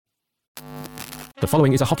The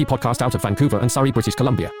following is a hockey podcast out of Vancouver and Surrey, British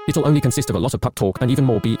Columbia. It'll only consist of a lot of puck talk and even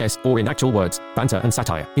more BS, or in actual words, banter and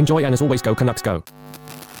satire. Enjoy, and as always, go Canucks go.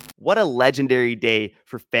 What a legendary day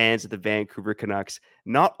for fans of the Vancouver Canucks.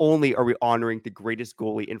 Not only are we honoring the greatest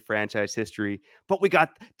goalie in franchise history, but we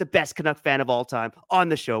got the best Canuck fan of all time on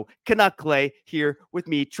the show, Canuck Clay, here with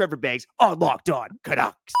me, Trevor Beggs, on Locked On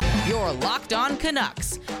Canucks. You're Locked On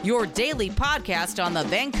Canucks, your daily podcast on the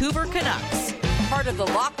Vancouver Canucks. Part of the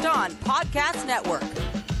Locked On Podcast Network,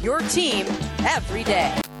 your team every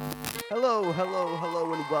day. Hello,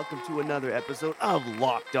 and welcome to another episode of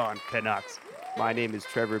Locked On Canucks. My name is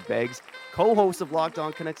Trevor Beggs, co-host of Locked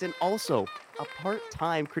On Canucks, and also a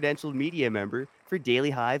part-time credentialed media member for Daily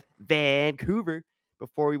Hive Vancouver.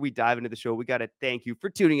 Before we dive into the show, we got to thank you for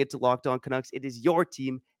tuning in to Locked On Canucks. It is your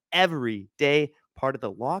team every day, part of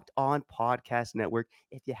the Locked On Podcast Network.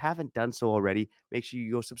 If you haven't done so already, make sure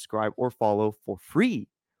you go subscribe or follow for free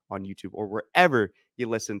on YouTube or wherever you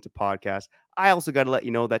listen to podcasts. I also got to let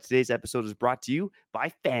you know that today's episode is brought to you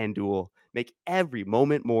by FanDuel. Make every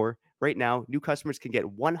moment more. Right now, new customers can get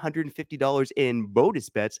 $150 in bonus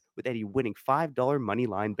bets with any winning $5 money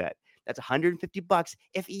line bet. That's $150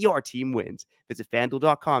 if your team wins. Visit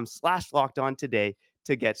FanDuel.com/lockedon today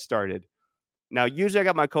to get started. Now, usually I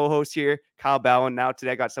got my co-host here, Kyle Bowen. Now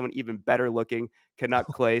today I got someone even better looking, Canuck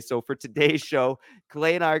Clay. So for today's show,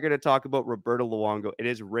 Clay and I are going to talk about Roberto Luongo. It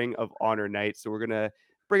is Ring of Honor night. So we're going to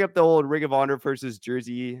bring up the old Ring of Honor versus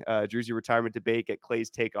jersey retirement debate, get Clay's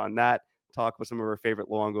take on that, talk about some of our favorite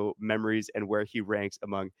Luongo memories and where he ranks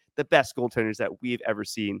among the best goaltenders that we've ever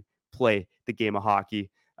seen play the game of hockey.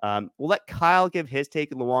 We'll let Kyle give his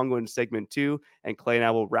take on Luongo in segment 2, and Clay and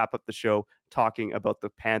I will wrap up the show talking about the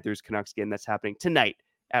Panthers-Canucks game that's happening tonight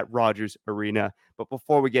at Rogers Arena. But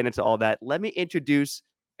before we get into all that, let me introduce,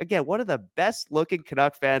 again, one of the best-looking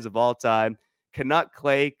Canuck fans of all time, Canuck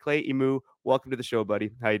Clay. Clay Emu, welcome to the show,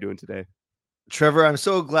 buddy. How you doing today? Trevor, I'm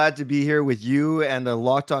so glad to be here with you and the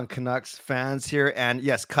Locked On Canucks fans here. And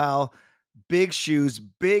yes, Kyle, big shoes,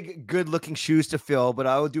 big, good-looking shoes to fill, but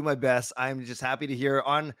I will do my best. I'm just happy to hear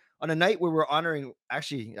on a night where we're honoring,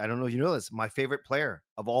 actually, I don't know if you know this, my favorite player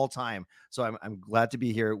of all time. So I'm glad to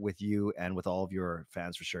be here with you and with all of your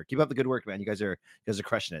fans for sure. Keep up the good work, man. You guys are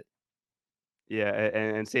crushing it. Yeah,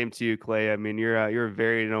 and same to you, Clay. I mean, you're a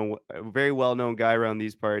very well-known guy around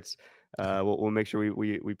these parts. We'll make sure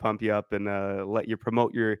we pump you up and let you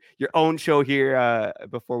promote your own show here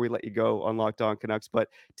before we let you go on Locked On Canucks. But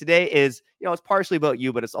today is, it's partially about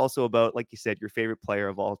you, but it's also about, like you said, your favorite player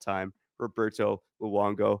of all time, Roberto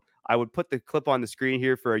Luongo. I would put the clip on the screen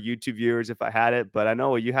here for our YouTube viewers if I had it, but I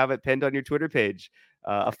know you have it pinned on your Twitter page.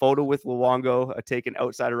 A photo with Luongo taken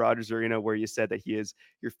outside of Rogers Arena where you said that he is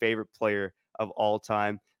your favorite player of all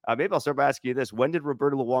time. Maybe I'll start by asking you this. When did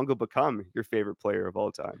Roberto Luongo become your favorite player of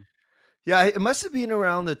all time? Yeah, it must have been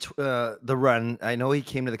around the run. I know he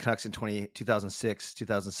came to the Canucks in 2006,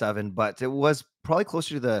 2007, but it was probably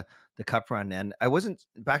closer to the cup run. And I wasn't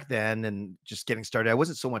back then and just getting started. I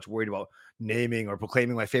wasn't so much worried about naming or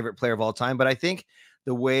proclaiming my favorite player of all time. But I think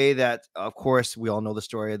the way that, of course, we all know the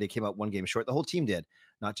story. They came out one game short. The whole team did,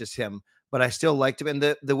 not just him. But I still liked him. And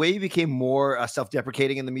the way he became more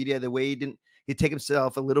self-deprecating in the media, the way he'd take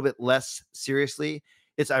himself a little bit less seriously.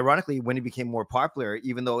 It's ironically when he became more popular,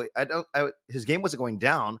 even though his game wasn't going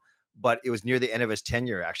down, but it was near the end of his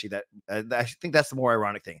tenure. Actually, that I think that's the more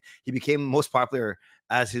ironic thing. He became most popular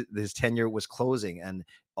as his tenure was closing, and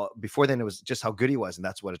before then it was just how good he was, and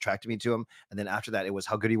that's what attracted me to him. And then after that, it was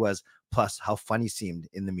how good he was, plus how fun he seemed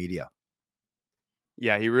in the media.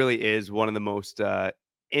 Yeah, he really is one of the most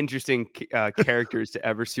interesting characters to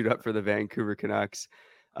ever suit up for the Vancouver Canucks.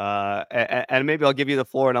 And maybe I'll give you the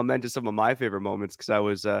floor and I'll mention some of my favorite moments because I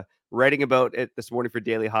was writing about it this morning for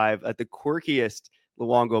Daily Hive at the quirkiest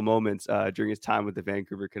Luongo moments during his time with the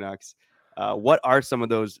Vancouver Canucks. What are some of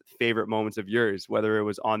those favorite moments of yours, whether it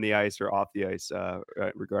was on the ice or off the ice,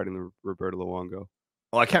 regarding the Roberto Luongo?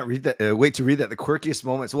 Oh, I can't read that. Wait to read that. The quirkiest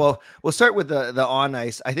moments. Well, we'll start with the on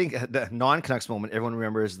ice. I think the non-Canucks moment everyone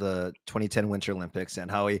remembers the 2010 Winter Olympics and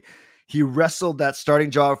how he wrestled that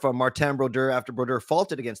starting job from Martin Brodeur after Brodeur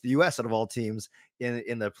faulted against the U.S. out of all teams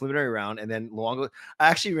in the preliminary round. And then Luongo, I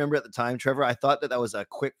actually remember at the time, Trevor, I thought that was a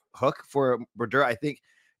quick hook for Brodeur. I think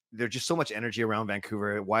there's just so much energy around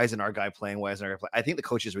Vancouver. Why isn't our guy playing? Why isn't our guy playing? I think the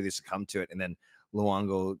coaches really succumbed to it. And then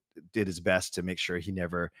Luongo did his best to make sure he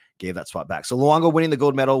never gave that spot back. So Luongo winning the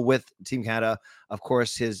gold medal with Team Canada, of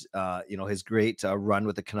course, his great run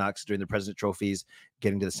with the Canucks during the President Trophies,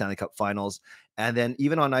 getting to the Stanley Cup Finals, and then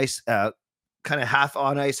even on ice, kind of half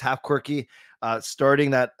on ice, half quirky,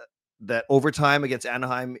 starting that overtime against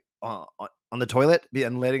Anaheim on the toilet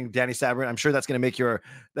and letting Danny Sabrin. I'm sure that's going to make your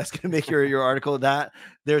your article. That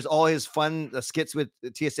there's all his fun skits with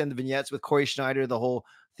TSN, the vignettes with Corey Schneider, the whole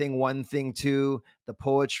thing one, thing two, the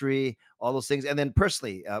poetry, all those things. And then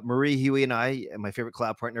personally, Marie Huey and I, and my favorite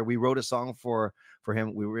collab partner, we wrote a song for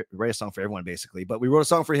him. We write a song for everyone basically, but we wrote a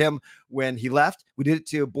song for him when he left. We did it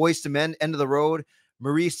to Boys to Men, End of the Road.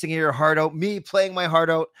 Marie singing her heart out, me playing my heart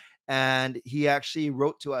out. And he actually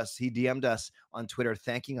wrote to us. He DM'd us on Twitter,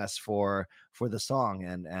 thanking us for the song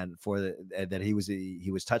and for that he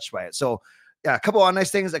was touched by it. So yeah, a couple on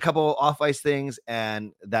ice things, a couple off ice things,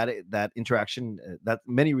 and that interaction. That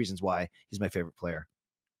many reasons why he's my favorite player.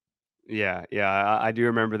 Yeah, I do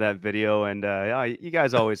remember that video, and yeah, you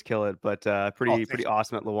guys always kill it. But pretty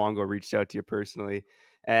awesome that Luongo reached out to you personally,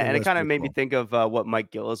 and it kind of made me think of what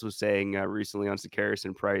Mike Gillis was saying recently on Sakaris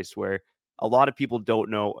and Price, where a lot of people don't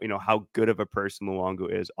know, how good of a person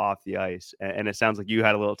Luongo is off the ice, and it sounds like you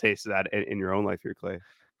had a little taste of that in your own life here, Clay.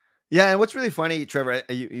 Yeah, and what's really funny, Trevor,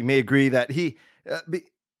 you may agree that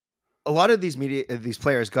a lot of these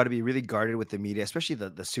players got to be really guarded with the media, especially the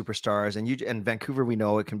superstars. And Vancouver, we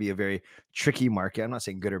know it can be a very tricky market. I'm not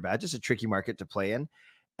saying good or bad, just a tricky market to play in.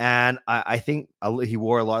 And I think he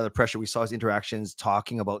wore a lot of the pressure. We saw his interactions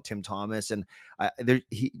talking about Tim Thomas, and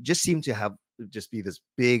he just seemed to have just be this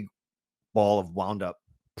big ball of wound up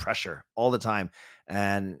pressure all the time.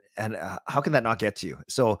 And how can that not get to you?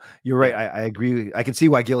 So you're right. I agree. I can see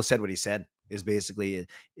why Gil said what he said. Is basically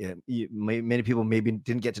many people maybe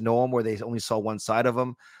didn't get to know him, or they only saw one side of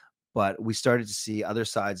him, but we started to see other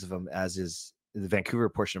sides of him as the Vancouver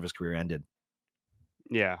portion of his career ended.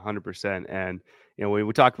 Yeah, 100%. And when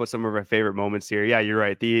we talk about some of our favorite moments here, yeah, you're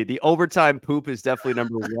right. The overtime poop is definitely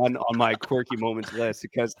number one on my quirky moments list,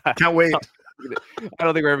 because I can't wait. I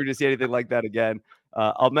don't think we're ever going to see anything like that again.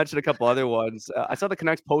 I'll mention a couple other ones. I saw the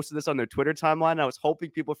Canucks posted this on their Twitter timeline. I was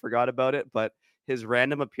hoping people forgot about it, but his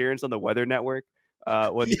random appearance on the Weather Network,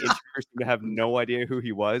 when the interviewers seemed to have no idea who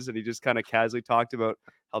he was, and he just kind of casually talked about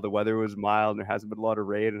how the weather was mild and there hasn't been a lot of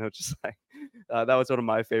rain, and I was just like, that was one of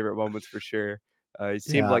my favorite moments for sure. It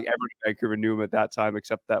seemed like everyone in Vancouver knew him at that time,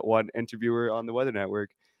 except that one interviewer on the Weather Network.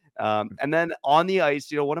 And then on the ice,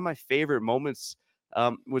 one of my favorite moments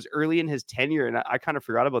was early in his tenure, and I kind of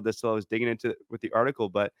forgot about this till I was digging into with the article,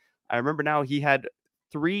 but I remember now he had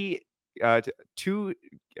how should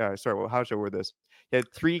I word this? He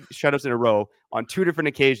had 3 shutouts in a row on 2 different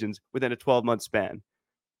occasions within a 12-month span.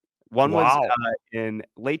 One was in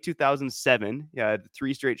late 2007. He had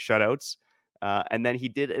 3 straight shutouts, and then he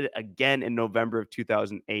did it again in November of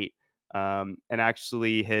 2008. And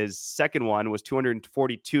actually, his second one was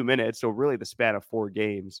 242 minutes, so really the span of 4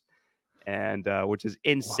 games, and which is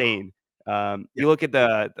insane. You look at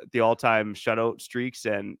the all-time shutout streaks,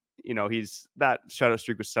 and that shutout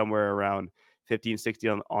streak was somewhere around 15,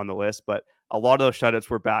 16 on the list, but a lot of those shutouts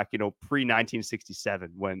were back, pre-1967,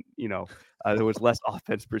 when there was less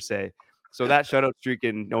offense per se. So that shutout streak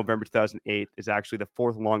in November 2008 is actually the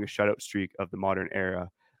 4th longest shutout streak of the modern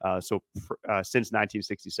era. Since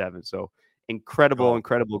 1967. So incredible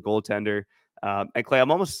goaltender. And Clay,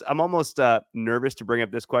 I'm almost nervous to bring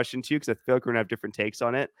up this question to you, because I feel like we're gonna have different takes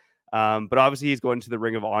on it. But obviously he's going to the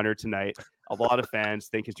Ring of Honor tonight. A lot of fans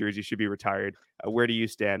think his jersey should be retired. Where do you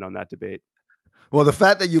stand on that debate? Well, the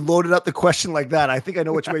fact that you loaded up the question like that, I think I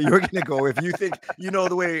know which way you're going to go. If you think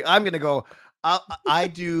the way I'm going to go,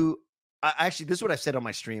 actually, this is what I've said on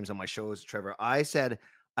my streams, on my shows, Trevor. I said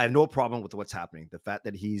I have no problem with what's happening. The fact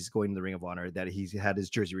that he's going to the Ring of Honor, that he's had his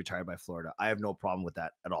jersey retired by Florida, I have no problem with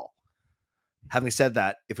that at all. Having said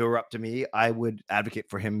that, if it were up to me, I would advocate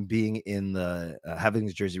for him being in the having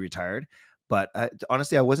his jersey retired. But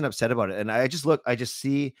honestly, I wasn't upset about it. And I just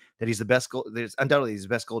see that he's the best there's undoubtedly he's the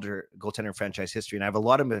best goaltender in franchise history. And I have a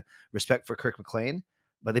lot of respect for Kirk McLean,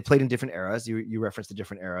 but they played in different eras. You referenced the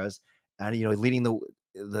different eras, and leading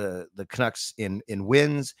the Canucks in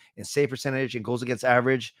wins, in save percentage, in goals against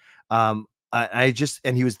average. And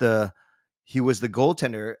he was the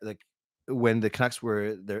goaltender when the Canucks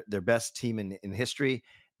were their best team in history,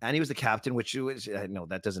 and he was the captain, which I know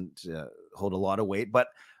that doesn't hold a lot of weight, but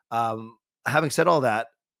having said all that,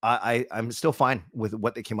 I'm still fine with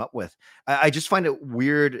what they came up with. I just find it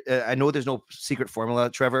weird. I know there's no secret formula,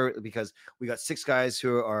 Trevor, because we got 6 guys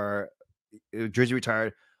who are jersey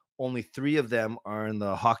retired. Only 3 of them are in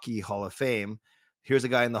the Hockey Hall of Fame. Here's a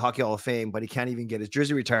guy in the Hockey Hall of Fame, but he can't even get his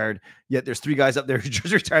jersey retired. Yet there's 3 guys up there whose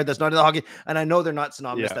jersey retired that's not in the hockey. And I know they're not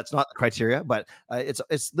synonymous. Yeah. That's not the criteria, but it's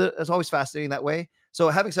always fascinating that way. So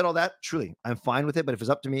having said all that, truly, I'm fine with it. But if it's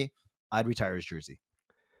up to me, I'd retire his jersey.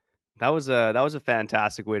 That was a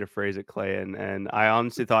fantastic way to phrase it, Clay. And I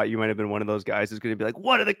honestly thought you might have been one of those guys who's going to be like,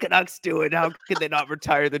 "What are the Canucks doing? How could they not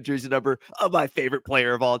retire the jersey number of my favorite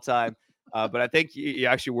player of all time?" But I think you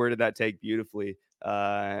actually worded that take beautifully.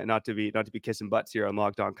 Not to be kissing butts here on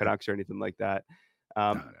Locked On Canucks or anything like that.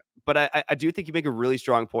 Um, but I do think you make a really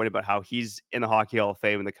strong point about how he's in the Hockey Hall of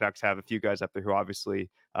Fame, and the Canucks have a few guys up there who obviously,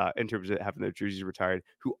 in terms of having their jerseys retired,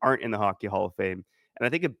 who aren't in the Hockey Hall of Fame. And I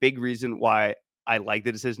think a big reason why I like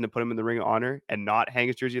the decision to put him in the Ring of Honor and not hang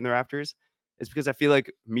his jersey in the rafters is because I feel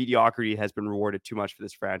like mediocrity has been rewarded too much for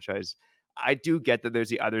this franchise. I do get that there's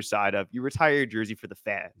the other side of you retire your jersey for the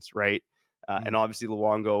fans, right? And obviously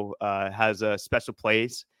Luongo has a special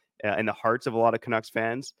place in the hearts of a lot of Canucks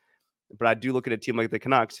fans. But I do look at a team like the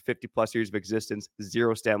Canucks, 50 plus years of existence,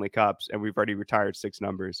 0 Stanley Cups, and we've already retired 6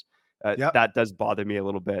 numbers. That does bother me a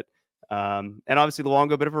little bit. And obviously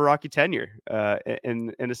Luongo, a bit of a rocky tenure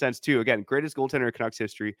in a sense too. Again, greatest goaltender in Canucks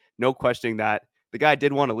history. No questioning that. The guy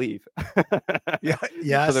did want to leave.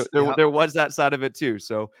 Yes. So there was that side of it too.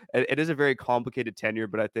 So it is a very complicated tenure,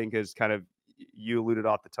 but I think as kind of you alluded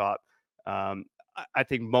off the top, I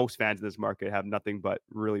think most fans in this market have nothing but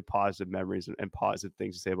really positive memories and positive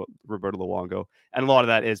things to say about Roberto Luongo. And a lot of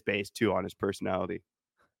that is based too on his personality.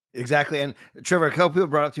 Exactly. And Trevor, a couple people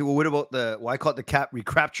brought up to you, well, what about I call it the cap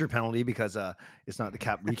recapture penalty because it's not the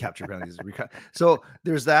cap recapture penalty. So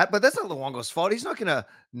there's that, but that's not Luongo's fault. He's not going to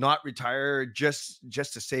not retire just to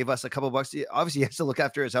save us a couple bucks. Obviously, he has to look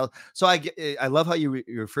after his health. So I love how you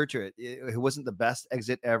refer to it. It wasn't the best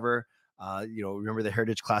exit ever. Remember the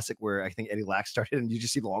Heritage Classic where I think Eddie Lack started, and you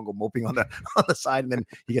just see Luongo moping on the side, and then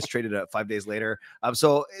he gets traded 5 days later.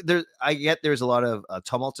 So there's a lot of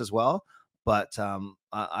tumult as well. But a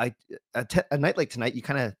night like tonight, you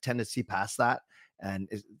kind of tend to see past that. And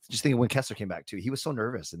just thinking when Kessler came back too, he was so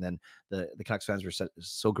nervous, and then the Canucks fans were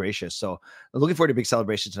so gracious. So I'm looking forward to a big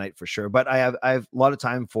celebration tonight for sure. But I have a lot of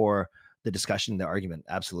time for the discussion, the argument.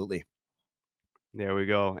 Absolutely. There we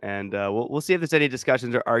go. And we'll see if there's any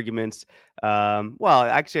discussions or arguments. Well,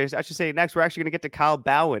 actually, I should say next, we're actually going to get to Kyle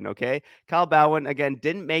Bowen, okay? Kyle Bowen, again,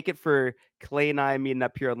 didn't make it for Clay and I meeting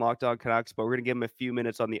up here on Locked On Canucks, but we're going to give him a few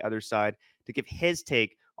minutes on the other side to give his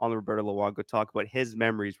take on Roberto Luongo, talk about his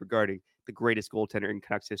memories regarding the greatest goaltender in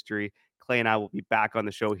Canucks history. Clay and I will be back on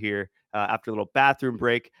the show here after a little bathroom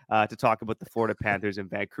break to talk about the Florida Panthers and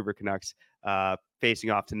Vancouver Canucks facing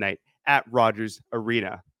off tonight at Rogers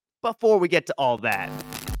Arena. Before we get to all that,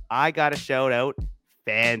 I got to shout out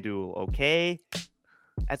FanDuel, okay?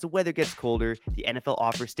 As the weather gets colder, the NFL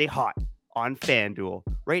offers stay hot on FanDuel.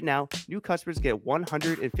 Right now, new customers get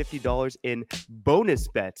 $150 in bonus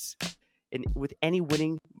bets with any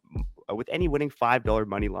winning $5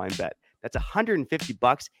 money line bet. That's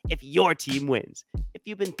 $150 if your team wins. If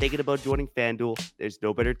you've been thinking about joining FanDuel, there's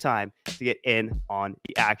no better time to get in on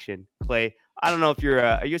the action. Clay, I don't know if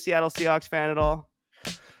are you a Seattle Seahawks fan at all?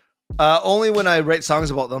 Only when I write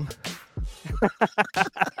songs about them.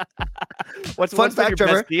 What's fun fact, your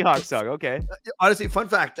Trevor? Best Seahawks song? Okay. Honestly, fun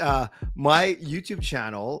fact. My YouTube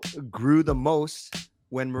channel grew the most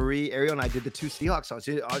when Marie, Ariel, and I did the 2 Seahawks songs.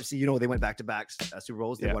 Obviously, they went back to back Super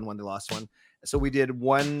Bowls. They won one, they lost one. So we did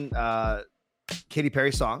one Katy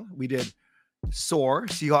Perry song. We did Soar,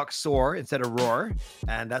 Seahawks Soar instead of Roar,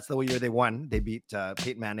 and that's the year they won. They beat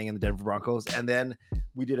Peyton Manning and the Denver Broncos. And then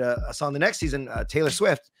we did a song the next season, Taylor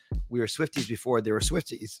Swift. We were Swifties before they were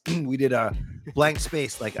Swifties. We did a blank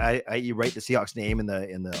space, like you write the Seahawks name on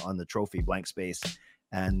the trophy, blank space,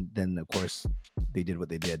 and then of course they did what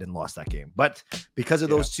they did and lost that game. But because of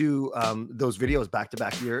those videos back to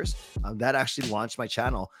back years, that actually launched my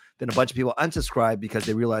channel. Then a bunch of people unsubscribed because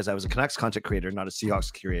they realized I was a Canucks content creator, not a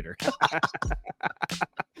Seahawks creator.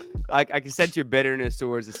 I can sense your bitterness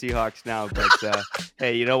towards the Seahawks now, but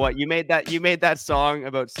hey, you know what? You made that song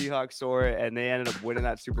about Seahawks Soar, and they ended up winning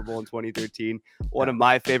that Super Bowl in 2013. One of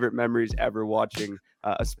my favorite memories ever watching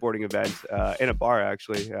a sporting event in a bar,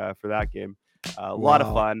 actually, for that game. A lot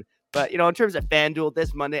of fun. But, in terms of FanDuel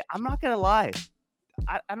this Monday, I'm not going to lie.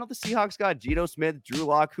 I know the Seahawks got Geno Smith, Drew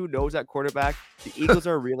Lock. Who knows at quarterback? The Eagles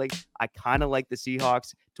are reeling. I kind of like the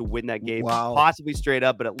Seahawks to win that game, possibly straight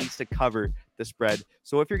up, but at least to cover the spread.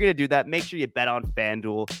 So if you're going to do that, make sure you bet on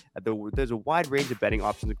FanDuel. There's a wide range of betting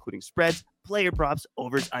options, including spreads, player props,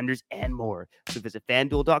 overs, unders, and more. So visit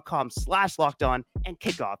FanDuel.com/lockedon and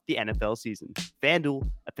kick off the NFL season. FanDuel,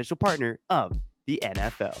 official partner of the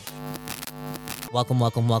NFL.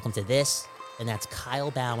 Welcome to this. And that's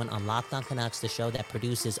Kyle Bowen on Locked On Canucks, the show that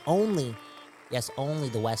produces only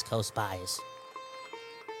the West Coast bias.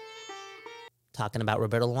 Talking about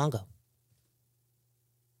Roberto Luongo.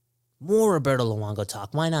 More Roberto Luongo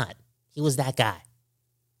talk. Why not? He was that guy.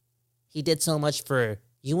 He did so much for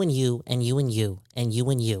You and you and you and you and you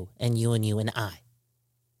and you and you and you and I.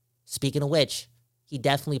 Speaking of which, he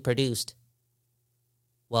definitely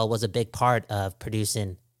was a big part of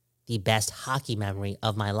producing the best hockey memory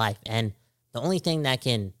of my life. And the only thing that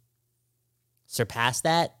can surpass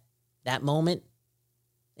that moment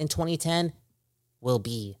in 2010 will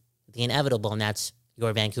be the inevitable, and that's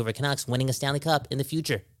your Vancouver Canucks winning a Stanley Cup in the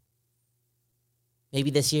future. Maybe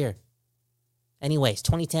this year. Anyways,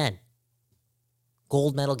 2010.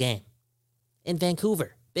 Gold medal game. In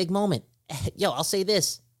Vancouver. Big moment. Yo, I'll say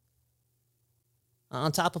this.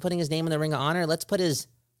 On top of putting his name in the Ring of Honor, let's put his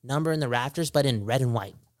number in the rafters, but in red and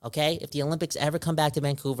white. Okay? If the Olympics ever come back to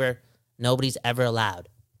Vancouver, nobody's ever allowed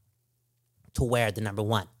to wear the number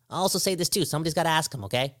 1. I'll also say this too. Somebody's got to ask him,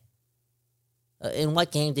 okay? In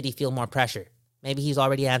what game did he feel more pressure? Maybe he's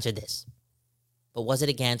already answered this. But was it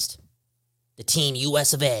against the Team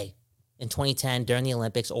US of A in 2010 during the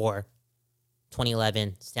Olympics, or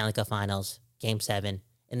 2011 Stanley Cup Finals, Game 7,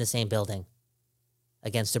 in the same building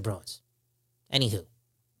against the Bruins? Anywho,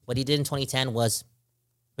 what he did in 2010 was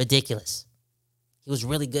ridiculous. He was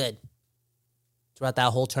really good throughout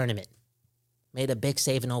that whole tournament. Made a big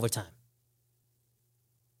save in overtime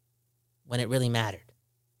when it really mattered.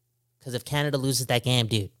 Because if Canada loses that game,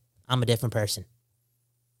 dude, I'm a different person.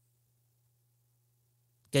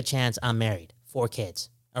 Good chance I'm married, 4 kids,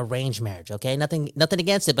 arranged marriage, okay? Nothing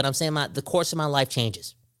against it, but I'm saying the course of my life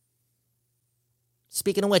changes.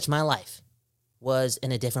 Speaking of which, my life was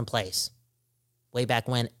in a different place way back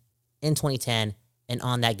when, in 2010, and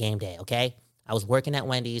on that game day, okay? I was working at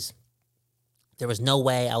Wendy's. There was no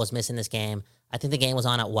way I was missing this game. I think the game was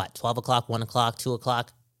on at what? 12 o'clock, 1 o'clock, 2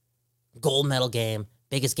 o'clock? Gold medal game,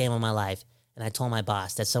 biggest game of my life. And I told my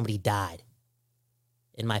boss that somebody died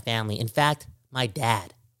in my family. In fact, my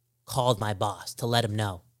dad called my boss to let him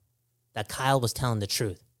know that Kyle was telling the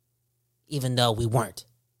truth, even though we weren't.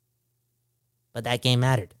 But that game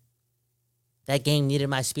mattered. That game needed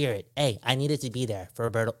my spirit. Hey, I needed to be there for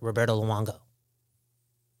Roberto Luongo.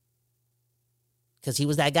 Because he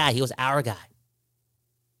was that guy. He was our guy.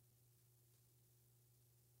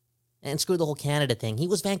 And screw the whole Canada thing. He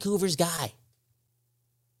was Vancouver's guy.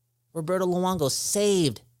 Roberto Luongo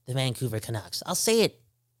saved the Vancouver Canucks. I'll say it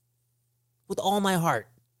with all my heart,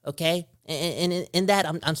 okay? And in that,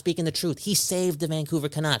 I'm speaking the truth. He saved the Vancouver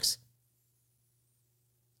Canucks.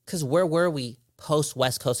 Because where were we post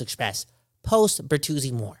West Coast Express? Post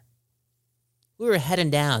Bertuzzi Moore? We were heading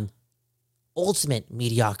down ultimate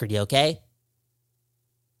mediocrity, okay?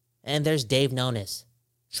 And there's Dave Nonis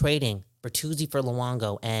trading Bertuzzi for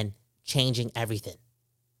Luongo and changing everything.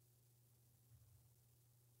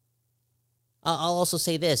 I'll also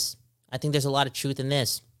say this. I think there's a lot of truth in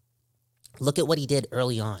this. Look at what he did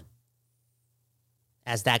early on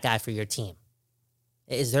as that guy for your team.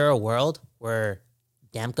 Is there a world where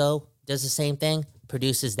Demko does the same thing,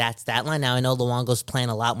 produces that stat line? Now, I know Luongo's playing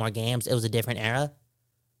a lot more games. It was a different era.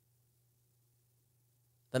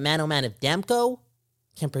 But man, oh man, if Demko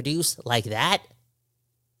can produce like that,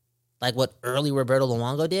 like what early Roberto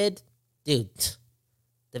Luongo did, dude,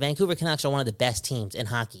 the Vancouver Canucks are one of the best teams in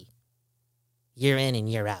hockey, year in and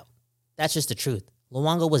year out. That's just the truth.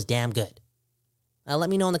 Luongo was damn good. Now, let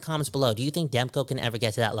me know in the comments below, do you think Demko can ever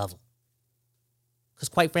get to that level? Because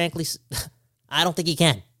quite frankly, I don't think he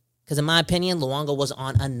can. Because in my opinion, Luongo was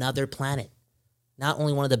on another planet. Not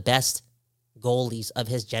only one of the best goalies of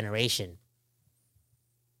his generation.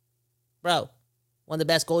 Bro, one of the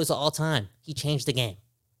best goalies of all time. He changed the game.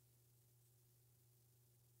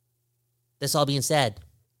 This all being said,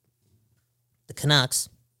 the Canucks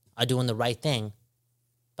are doing the right thing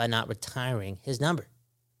by not retiring his number.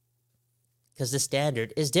 Because the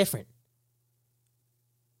standard is different.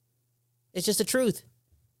 It's just the truth.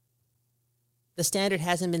 The standard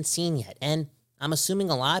hasn't been seen yet. And I'm assuming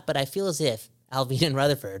a lot, but I feel as if Alvin and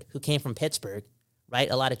Rutherford, who came from Pittsburgh, right?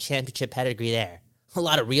 A lot of championship pedigree there. A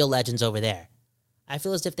lot of real legends over there. I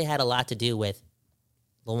feel as if they had a lot to do with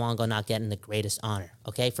Luongo not getting the greatest honor.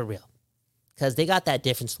 Okay, for real. Because they got that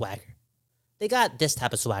different swagger. They got this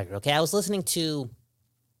type of swagger, okay? I was listening to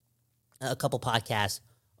a couple podcasts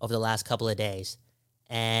over the last couple of days,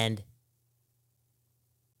 and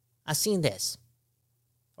I seen this,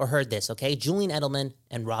 or heard this, okay? Julian Edelman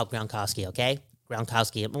and Rob Gronkowski, okay?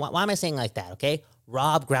 Gronkowski. Why am I saying like that, okay?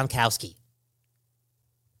 Rob Gronkowski.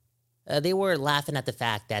 They were laughing at the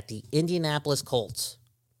fact that the Indianapolis Colts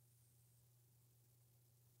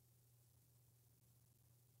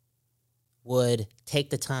would take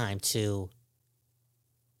the time to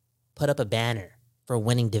put up a banner for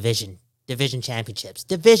winning division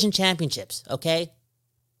championships, okay?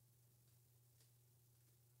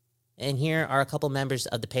 And here are a couple members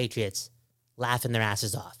of the Patriots laughing their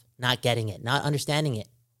asses off, not getting it, not understanding it.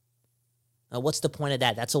 What's the point of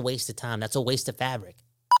that? That's a waste of time. That's a waste of fabric.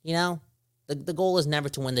 You know, the goal is never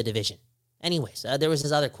to win the division. Anyways, there was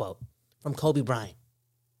this other quote from Kobe Bryant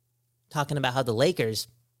talking about how the Lakers,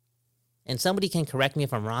 and somebody can correct me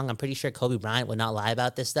if I'm wrong, I'm pretty sure Kobe Bryant would not lie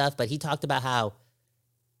about this stuff, but he talked about how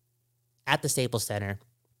at the Staples Center,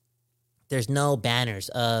 there's no banners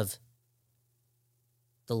of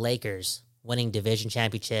the Lakers winning division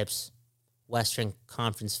championships, Western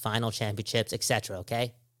Conference final championships, etc.,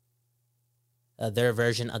 okay? Their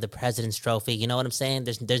version of the President's Trophy, you know what I'm saying?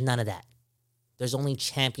 There's none of that. There's only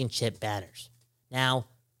championship banners. Now,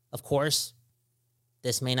 of course,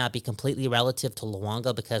 this may not be completely relative to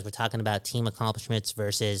Luongo because we're talking about team accomplishments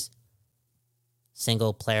versus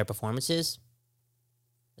single player performances,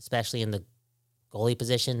 especially in the goalie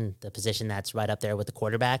position, the position that's right up there with the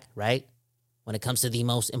quarterback, right? When it comes to the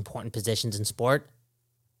most important positions in sport.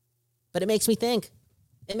 But it makes me think.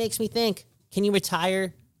 Can you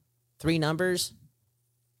retire 3 numbers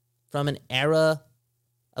from an era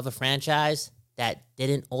of a franchise that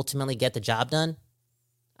didn't ultimately get the job done?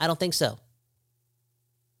 I don't think so.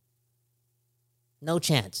 No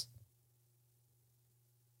chance.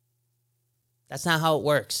 That's not how it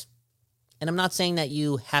works. And I'm not saying that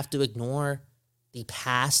you have to ignore the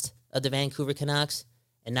past of the Vancouver Canucks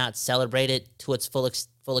and not celebrate it to its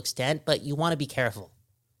full extent, but you want to be careful.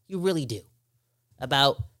 You really do.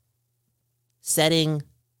 About setting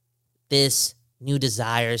this new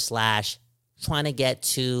desire / trying to get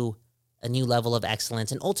to a new level of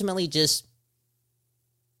excellence and ultimately just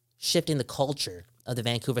shifting the culture of the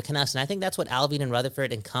Vancouver Canucks. And I think that's what Alvin and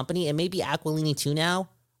Rutherford and company, and maybe Aquilini too now,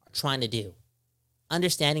 are trying to do.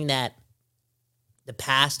 Understanding that the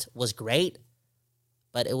past was great,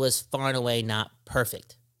 but it was far and away not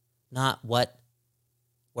perfect. Not what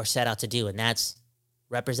we're set out to do. And that's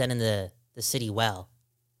representing the city well.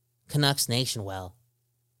 Canucks Nation well.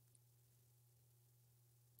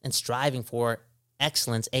 And striving for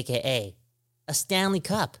excellence, a.k.a. a Stanley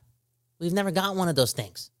Cup. We've never got one of those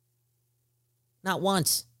things. Not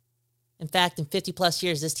once. In fact, in 50-plus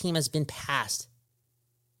years, this team has been past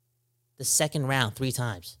the second round 3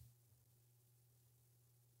 times.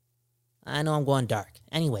 I know I'm going dark.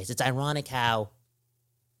 Anyways, it's ironic how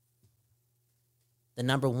the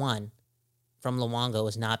number 1 from Luongo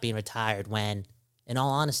is not being retired when, in all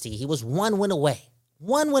honesty, he was 1 win away.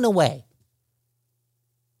 1 win away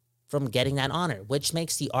from getting that honor, which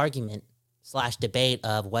makes the argument / debate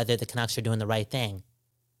of whether the Canucks are doing the right thing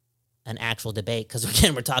an actual debate, because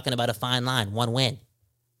again, we're talking about a fine line, 1 win.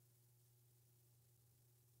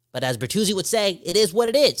 But as Bertuzzi would say, it is what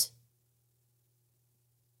it is.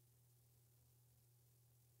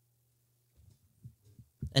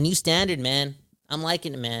 A new standard, man. I'm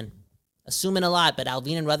liking it, man. Assuming a lot, but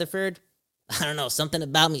Alvin and Rutherford, I don't know, something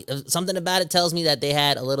about it tells me that they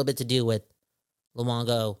had a little bit to do with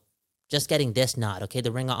Luongo just getting this nod, okay?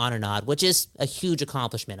 The Ring of Honor nod, which is a huge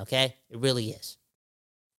accomplishment, okay? It really is.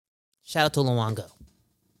 Shout out to Luongo.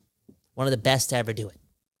 One of the best to ever do it.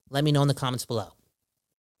 Let me know in the comments below.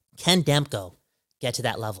 Can Demko get to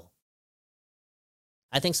that level?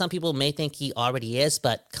 I think some people may think he already is,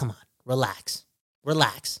 but come on, relax.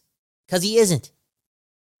 Relax. Because he isn't.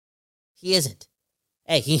 He isn't.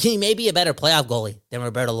 Hey, he may be a better playoff goalie than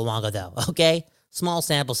Roberto Luongo, though, okay? Small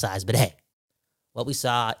sample size, but hey, what we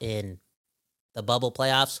saw in the bubble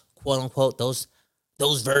playoffs, quote-unquote, those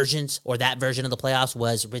versions or that version of the playoffs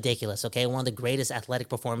was ridiculous, okay? One of the greatest athletic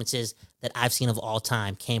performances that I've seen of all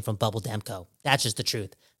time came from Bubble Demko. That's just the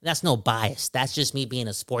truth. That's no bias. That's just me being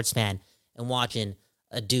a sports fan and watching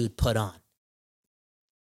a dude put on.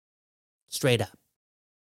 Straight up.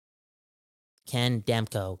 Can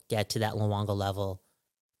Demko get to that Luongo level?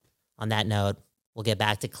 On that note, we'll get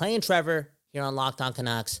back to Clay and Trevor here on Locked On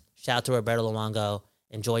Canucks. Shout out to Roberto Luongo.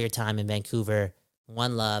 Enjoy your time in Vancouver.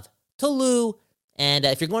 One love to Lou. And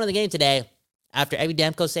if you're going to the game today, after every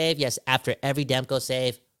Demko save, yes, after every Demko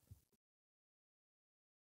save,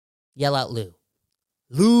 yell out Lou.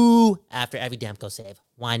 Lou after every Demko save.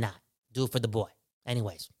 Why not? Do it for the boy.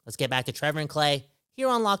 Anyways, let's get back to Trevor and Clay here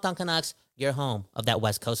on Locked On Canucks, your home of that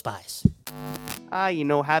West Coast bias.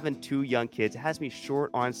 Having 2 young kids has me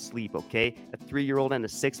short on sleep, okay? A 3-year-old and a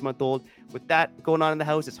 6-month-old. With that going on in the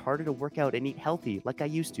house, it's harder to work out and eat healthy like I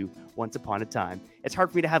used to once upon a time. It's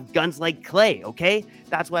hard for me to have guns like Clay, okay?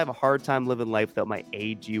 That's why I have a hard time living life without my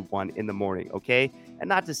AG1 in the morning, okay? And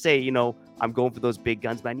not to say, I'm going for those big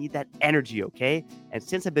guns, but I need that energy, okay? And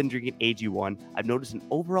since I've been drinking AG1, I've noticed an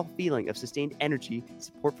overall feeling of sustained energy,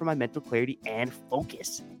 support for my mental clarity, and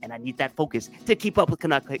focus. And I need that focus to keep up with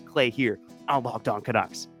Canuck Clay here on Locked On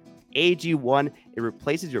Canucks. AG1, it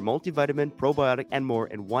replaces your multivitamin, probiotic, and more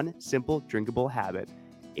in one simple drinkable habit.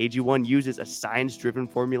 AG1 uses a science-driven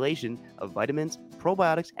formulation of vitamins,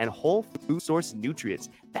 probiotics, and whole food source nutrients.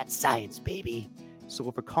 That's science, baby. So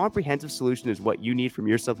if a comprehensive solution is what you need from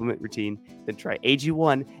your supplement routine, then try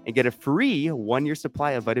AG1 and get a free 1-year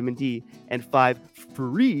supply of vitamin D and 5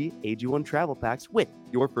 free AG1 travel packs with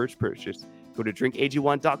your first purchase. Go to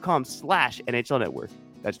drinkag1.com/NHL Network.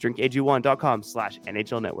 That's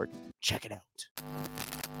drinkag1.com/NHL Network. Check it out.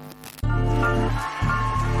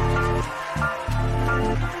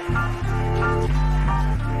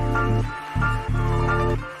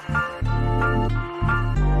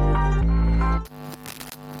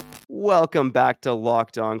 Welcome back to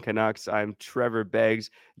Locked On Canucks. I'm Trevor Beggs.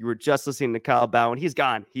 You were just listening to Kyle Bowen. He's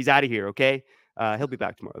gone. He's out of here, okay? He'll be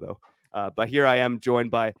back tomorrow, though. But here I am joined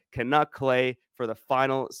by Canuck Clay for the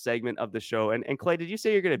final segment of the show. And Clay, did you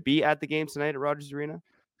say you're going to be at the game tonight at Rogers Arena?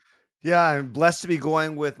 Yeah, I'm blessed to be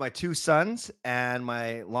going with my two sons and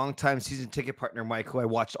my longtime season ticket partner, Mike, who I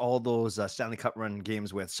watched all those Stanley Cup run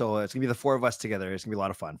games with. So it's going to be the four of us together. It's going to be a lot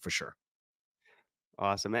of fun for sure.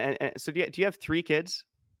 Awesome. And so do you have 3 kids?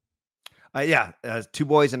 Yeah, 2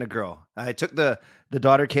 boys and a girl. I took the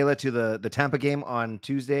daughter Kayla to the Tampa game on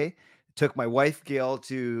Tuesday. Took my wife Gail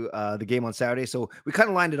to the game on Saturday. So we kind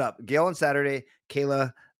of lined it up. Gail on Saturday,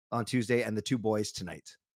 Kayla on Tuesday, and the 2 boys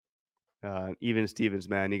tonight. Even Stevens,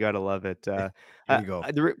 man, you got to love it. Here you go.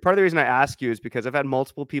 Part of the reason I ask you is because I've had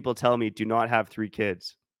multiple people tell me do not have 3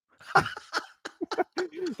 kids.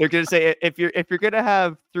 They're going to say, if you're going to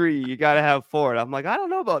have 3, you got to have 4. And I'm like, I don't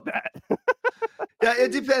know about that. Yeah,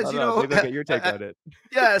 it depends. Maybe I'll get your take on it.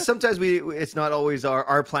 Yeah, sometimes it's not always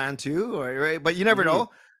our plan too, right? But you never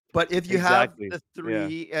know. But if you have the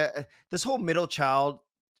 3, this whole middle child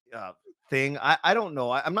thing, I don't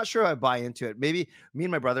know. I'm not sure I buy into it. Maybe me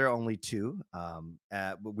and my brother are only 2.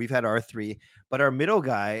 We've had our 3, but our middle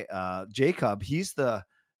guy, Jacob,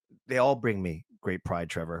 they all bring me great pride,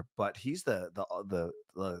 Trevor, but he's the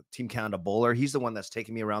Team Canada bowler. He's the one that's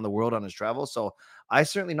taking me around the world on his travels. So I'm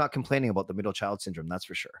certainly not complaining about the middle child syndrome. That's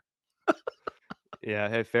for sure. Yeah,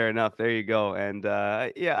 hey, fair enough. There you go. And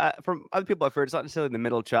from other people I've heard, it's not necessarily the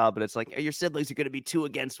middle child, but it's like your siblings are going to be 2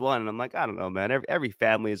 against 1. And I'm like, I don't know, man. Every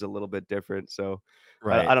family is a little bit different. So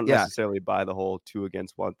right. I don't necessarily buy the whole 2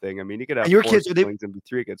 against 1 thing. I mean, you could have your 4 kids siblings and be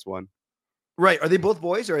 3 against 1. Right. Are they both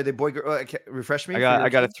boys or are they boy girl? Refresh me. I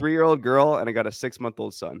got a 3-year-old girl and I got a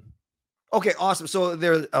 6-month-old son. Okay, awesome. So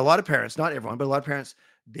there are a lot of parents, not everyone, but a lot of parents,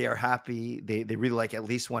 they are happy. They really like at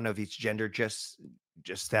least one of each gender just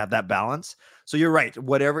to have that balance. So you're right.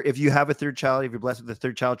 Whatever, if you have a 3rd child, if you're blessed with a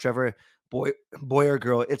 3rd child, Trevor, boy or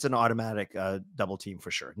girl, it's an automatic double team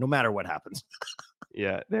for sure, no matter what happens.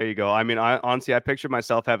 Yeah, there you go. I mean, honestly, I pictured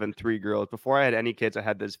myself having 3 girls. Before I had any kids, I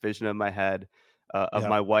had this vision in my head of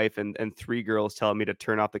my wife and 3 girls telling me to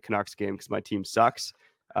turn off the Canucks game because my team sucks.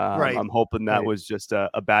 Right. I'm hoping that was just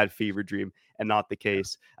a bad fever dream and not the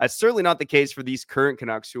case. It's certainly not the case for these current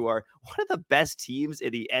Canucks, who are one of the best teams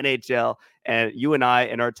in the NHL. And you and I,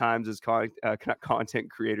 in our times as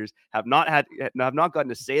content creators, have not gotten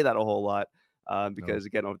to say that a whole lot because,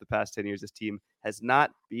 again, over the past 10 years, this team has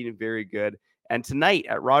not been very good. And tonight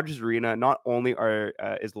at Rogers Arena, not only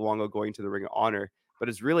is Luongo going to the Ring of Honor, but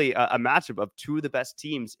it's really a matchup of 2 of the best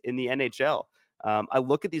teams in the NHL. I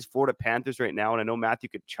look at these Florida Panthers right now, and I know Matthew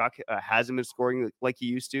Tkachuk hasn't been scoring like he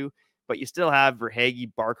used to, but you still have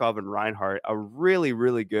Verhaeghe, Barkov, and Reinhart, a really,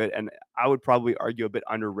 really good, and I would probably argue a bit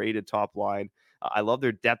underrated top line. I love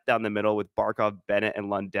their depth down the middle with Barkov, Bennett, and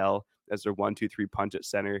Lundell as their 1-2-3 punch at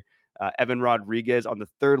center. Evan Rodriguez on the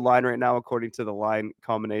 3rd line right now, according to the line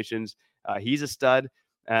combinations. He's a stud.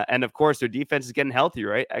 And of course, their defense is getting healthy,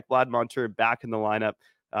 right? Ekblad, Montour back in the lineup.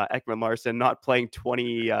 Ekman Larson not playing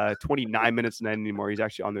 29 minutes a night anymore. He's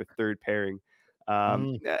actually on their 3rd pairing.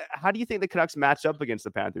 How do you think the Canucks match up against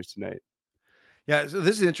the Panthers tonight? Yeah, so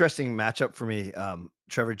this is an interesting matchup for me,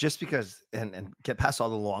 Trevor, just because, and get past all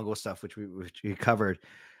the Luongo stuff, which we covered.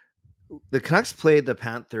 The Canucks played the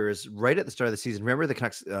Panthers right at the start of the season. Remember, the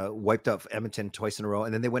Canucks wiped out Edmonton twice in a row,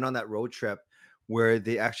 and then they went on that road trip where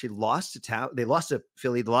they actually lost to Tampa. They lost to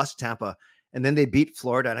Philly, they lost to Tampa, and then they beat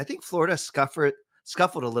Florida. And I think Florida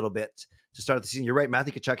scuffled a little bit to start the season. You're right.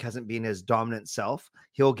 Matthew Tkachuk hasn't been his dominant self.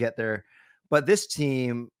 He'll get there. But this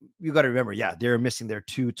team, you got to remember, they're missing their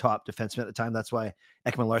 2 top defensemen at the time. That's why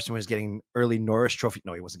Ekman Larson was getting early Norris Trophy.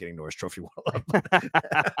 No, he wasn't getting Norris Trophy.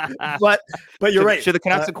 but you're right. Should the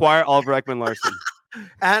Canucks acquire Oliver Ekman Larson?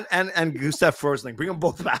 and Gustav Forsling, bring them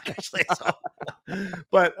both back actually. So.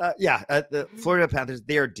 But the Florida Panthers,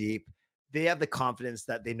 they are deep. they have the confidence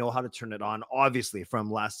that they know how to turn it on, obviously,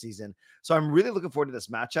 from last season. So I'm really looking forward to this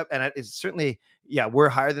matchup. And it's certainly, we're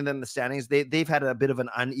higher than them in the standings. They've had a bit of an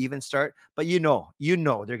uneven start, but they're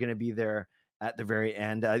going to be there at the very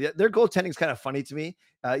end. Their goaltending is kind of funny to me.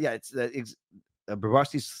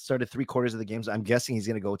 Bobrovsky started 3/4 of the games. I'm guessing he's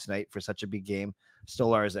going to go tonight for such a big game.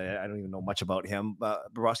 Stolarz, I don't even know much about him.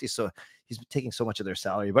 Bobrovsky, he's taking so much of their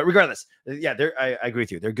salary. But regardless, I agree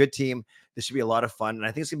with you. They're a good team. This should be a lot of fun, and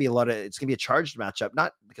I think it's going to be a charged matchup.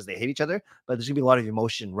 Not because they hate each other, but there's going to be a lot of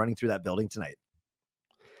emotion running through that building tonight.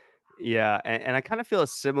 Yeah, and I kind of feel a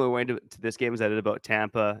similar way to this game as I did about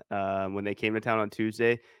Tampa when they came to town on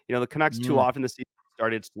Tuesday. The Canucks too often this season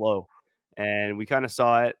started slow. And we kind of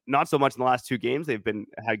saw it, not so much in the last 2 games. They've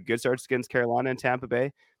had good starts against Carolina and Tampa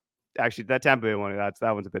Bay. Actually, that Tampa Bay one, that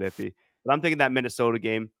one's a bit iffy. But I'm thinking that Minnesota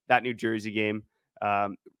game, that New Jersey game,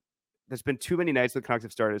 there's been too many nights the Canucks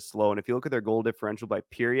have started slow. And if you look at their goal differential by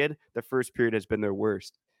period, the first period has been their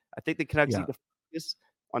worst. I think the Canucks need to focus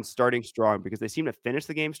on starting strong because they seem to finish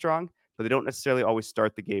the game strong, but they don't necessarily always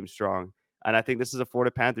start the game strong. And I think this is a Florida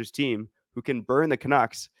Panthers team who can burn the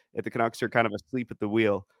Canucks if the Canucks are kind of asleep at the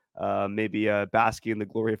wheel. Maybe basking in the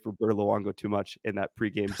glory of Roberto Luongo too much in that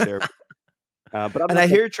pregame ceremony. I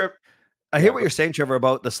hear what you're saying, Trevor,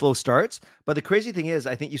 about the slow starts. But the crazy thing is,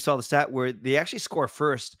 I think you saw the stat where they actually score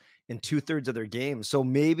first in 2/3 of their games. So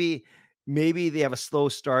maybe they have a slow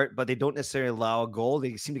start, but they don't necessarily allow a goal.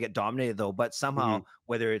 They seem to get dominated though. But somehow,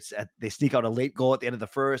 whether it's they sneak out a late goal at the end of the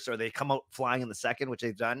first, or they come out flying in the second, which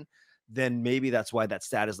they've done, then maybe that's why that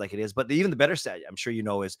stat is like it is. But even the better stat, I'm sure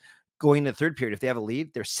is going into the third period. If they have a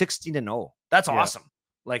lead, they're 16-0. That's awesome.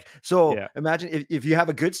 Imagine if you have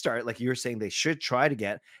a good start, like you were saying, they should try to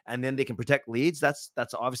get, and then they can protect leads. That's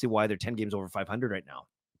obviously why they're 10 games over 500 right now.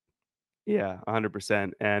 Yeah,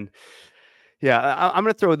 100%. And I'm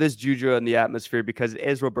going to throw this juju in the atmosphere because it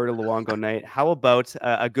is Roberto Luongo night. How about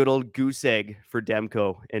a good old goose egg for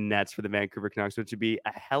Demko in nets for the Vancouver Canucks, which would be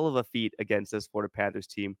a hell of a feat against this Florida Panthers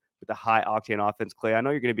team with a high octane offense. Clay, I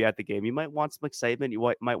know you're going to be at the game. You might want some excitement.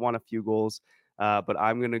 You might want a few goals, but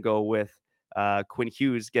I'm going to go with Quinn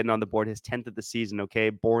Hughes getting on the board, his 10th of the season.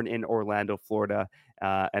 Okay, born in Orlando, Florida,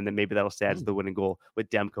 and then maybe that'll stand as the winning goal with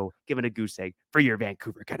Demko giving a goose egg for your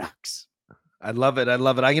Vancouver Canucks. I love it. I'm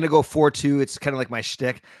going to go 4-2. It's kind of like my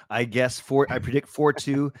shtick. I predict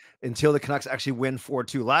 4-2 until the Canucks actually win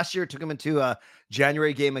 4-2. Last year, it took them into a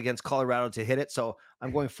January game against Colorado to hit it. So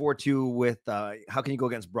I'm going 4-2 with how can you go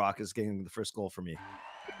against Brock is getting the first goal for me.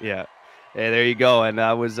 Yeah. Hey, there you go. And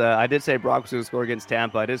I did say Brock was going to score against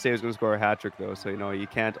Tampa. I did say he was going to score a hat trick, though. So, you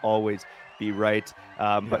can't always be right.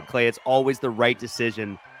 But Clay, it's always the right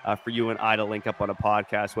decision for you and I to link up on a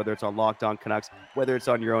podcast, whether it's on Locked On Canucks, whether it's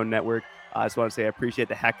on your own network. I just want to say I appreciate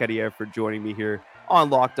the heck out of you for joining me here on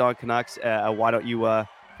Locked On Canucks. Why don't you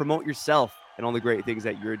promote yourself and all the great things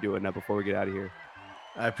that you're doing before we get out of here?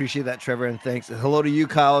 I appreciate that, Trevor, and thanks. Hello to you,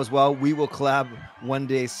 Kyle, as well. We will collab one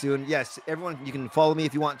day soon. Yes, everyone, you can follow me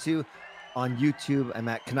if you want to on YouTube. I'm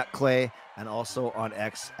at Canuck Clay, and also on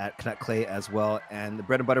X at Canuck Clay as well. And the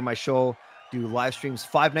bread and butter of my show, do live streams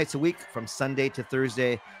 5 nights a week from Sunday to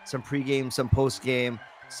Thursday. Some pregame, some postgame.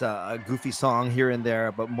 It's a goofy song here and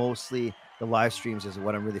there, but mostly the live streams is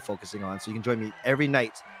what I'm really focusing on. So you can join me every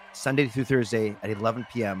night, Sunday through Thursday at 11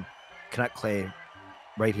 p.m. Canuck Clay,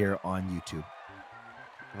 right here on YouTube.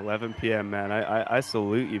 11 p.m., man. I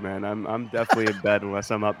salute you, man. I'm definitely in bed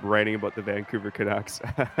unless I'm up writing about the Vancouver Canucks.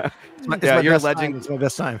 You're a legend. It's my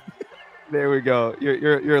best time. There we go.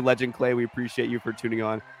 You're a legend, Clay. We appreciate you for tuning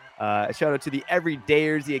on. A shout out to the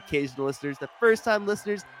everydayers, the occasional listeners, the first-time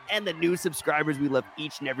listeners, and the new subscribers. We love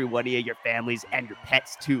each and every one of you, your families, and your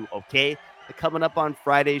pets too, okay? Coming up on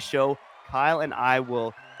Friday's show, Kyle and I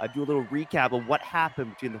will do a little recap of what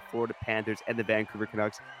happened between the Florida Panthers and the Vancouver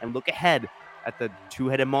Canucks and look ahead at the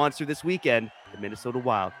two-headed monster this weekend, the Minnesota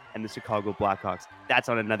Wild and the Chicago Blackhawks. That's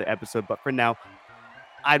on another episode, but for now,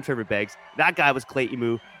 I'm Trevor Beggs. That guy was Clay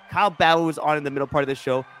Emu. Kyle Bauer was on in the middle part of the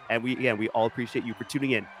show, and we all appreciate you for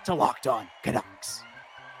tuning in to Locked On Canucks.